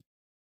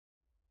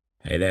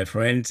Hey there,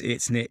 friends.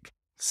 It's Nick.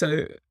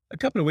 So, a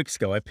couple of weeks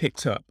ago, I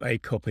picked up a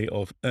copy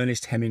of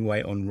Ernest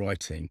Hemingway on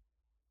Writing,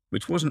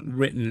 which wasn't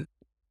written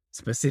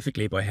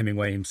specifically by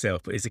Hemingway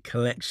himself, but is a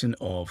collection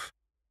of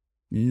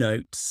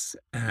notes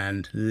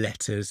and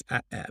letters,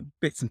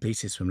 bits and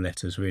pieces from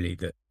letters, really,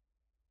 that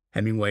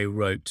Hemingway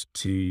wrote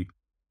to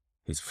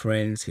his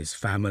friends, his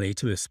family,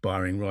 to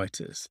aspiring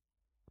writers.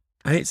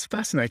 And it's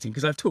fascinating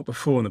because I've talked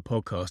before on the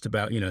podcast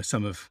about,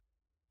 some of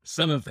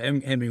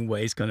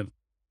Hemingway's kind of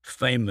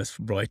famous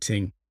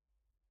writing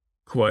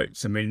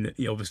quotes. I mean,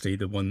 obviously,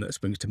 the one that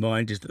springs to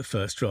mind is that the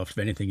first draft of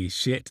anything is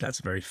shit.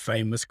 That's a very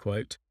famous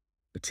quote,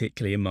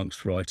 particularly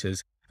amongst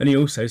writers. And he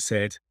also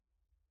said,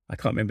 I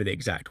can't remember the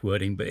exact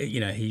wording, but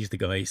he's the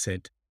guy who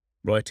said,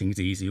 writing's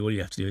easy. All you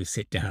have to do is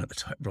sit down at the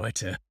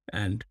typewriter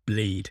and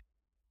bleed.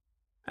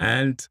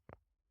 And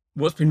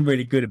what's been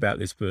really good about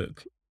this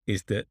book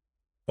is that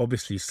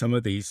obviously some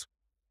of these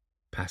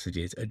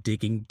passages are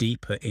digging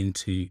deeper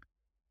into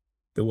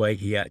the way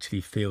he actually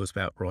feels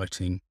about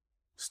writing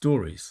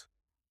stories.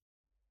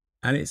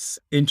 And it's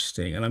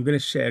interesting. And I'm going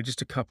to share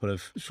just a couple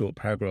of short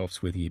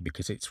paragraphs with you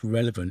because it's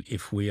relevant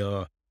if we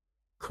are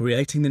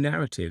creating the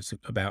narratives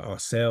about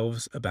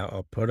ourselves, about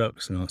our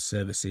products and our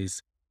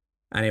services,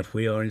 and if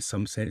we are in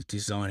some sense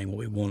designing what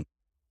we want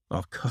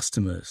our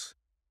customers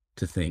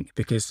to think.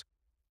 Because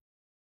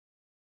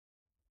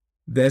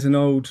there's an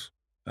old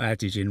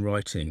adage in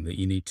writing that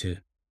you need to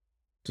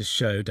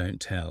show, don't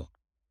tell.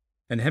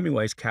 And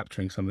Hemingway's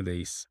capturing some of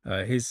these.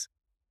 Here's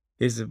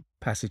a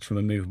passage from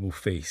A Movable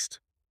Feast,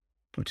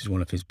 which is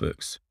one of his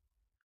books.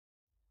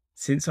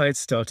 Since I had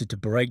started to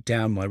break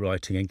down my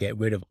writing and get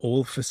rid of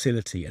all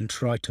facility and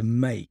try to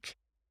make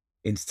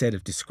instead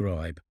of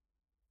describe,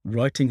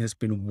 writing has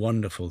been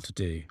wonderful to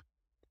do.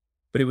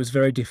 But it was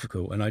very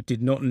difficult, and I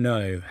did not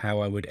know how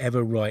I would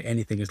ever write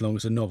anything as long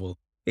as a novel.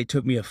 It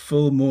took me a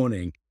full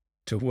morning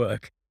to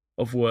work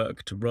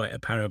to write a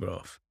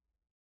paragraph.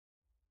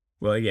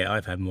 Well, yeah,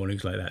 I've had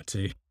mornings like that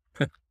too,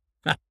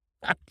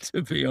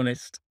 to be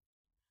honest.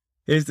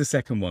 Here's the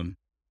second one.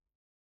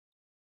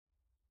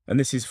 And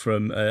this is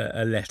from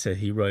a letter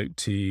he wrote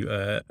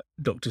to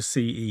Dr.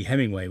 C.E.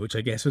 Hemingway, which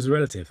I guess was a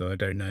relative, though I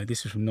don't know.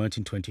 This was from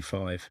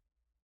 1925.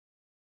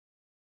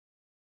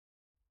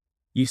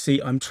 You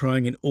see, I'm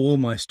trying in all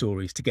my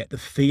stories to get the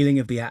feeling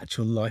of the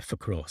actual life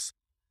across,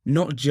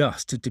 not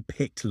just to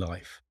depict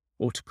life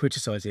or to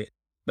criticize it,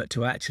 but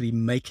to actually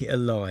make it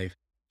alive,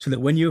 so that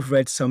when you have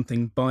read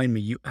something by me,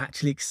 you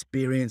actually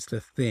experience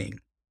the thing.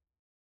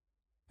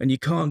 And you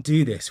can't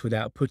do this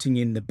without putting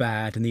in the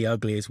bad and the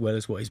ugly as well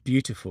as what is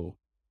beautiful.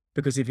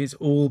 Because if it's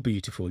all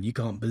beautiful, you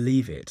can't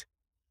believe it.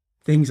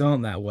 Things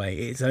aren't that way.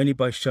 It's only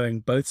by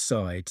showing both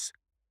sides,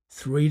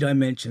 3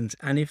 dimensions,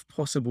 and if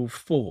possible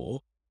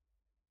 4,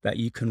 that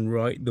you can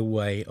write the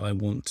way I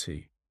want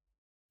to.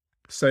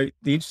 So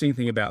the interesting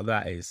thing about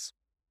that is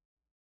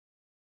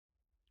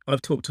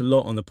I've talked a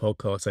lot on the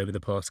podcast over the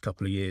past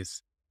couple of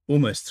years,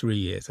 almost 3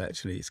 years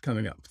actually. It's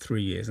coming up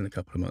 3 years in a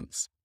couple of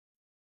months,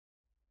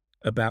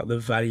 about the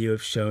value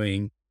of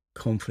showing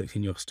conflict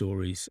in your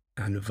stories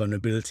and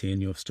vulnerability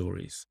in your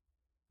stories.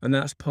 And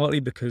that's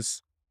partly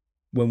because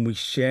when we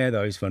share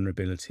those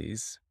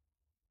vulnerabilities,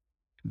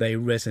 they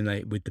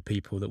resonate with the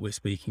people that we're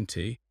speaking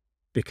to,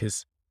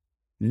 because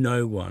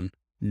no one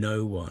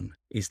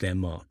is their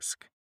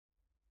mask,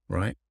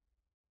 right?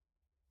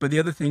 But the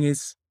other thing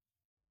is,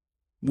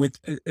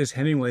 as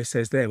Hemingway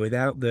says there,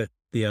 without the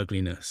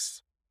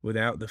ugliness,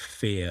 without the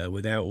fear,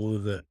 without all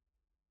of the,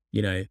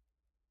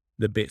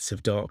 the bits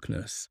of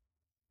darkness,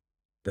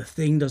 the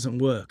thing doesn't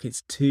work.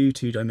 It's too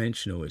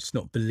two-dimensional. It's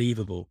not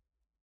believable.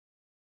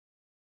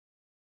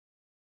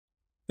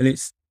 And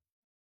it's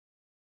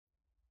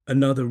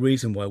another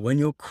reason why when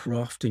you're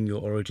crafting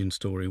your origin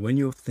story, when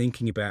you're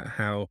thinking about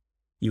how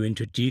you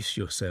introduce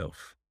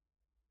yourself,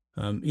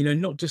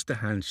 not just the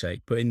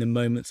handshake, but in the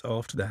moments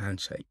after the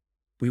handshake,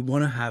 we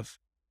want to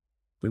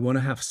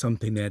have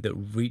something there that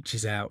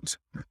reaches out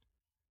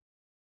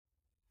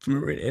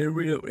in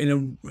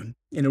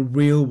a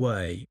real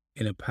way,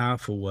 in a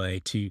powerful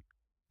way to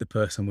the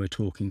person we're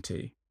talking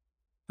to.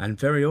 And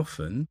very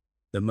often,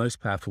 the most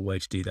powerful way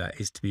to do that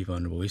is to be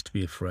vulnerable, is to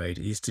be afraid,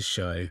 is to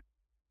show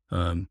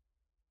that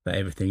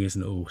everything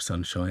isn't all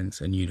sunshines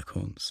and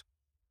unicorns.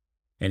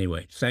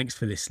 Anyway, thanks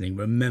for listening.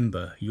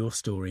 Remember, your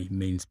story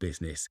means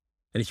business.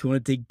 And if you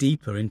want to dig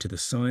deeper into the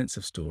science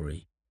of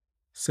story,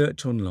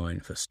 search online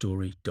for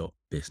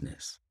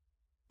story.business.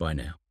 Bye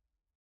now.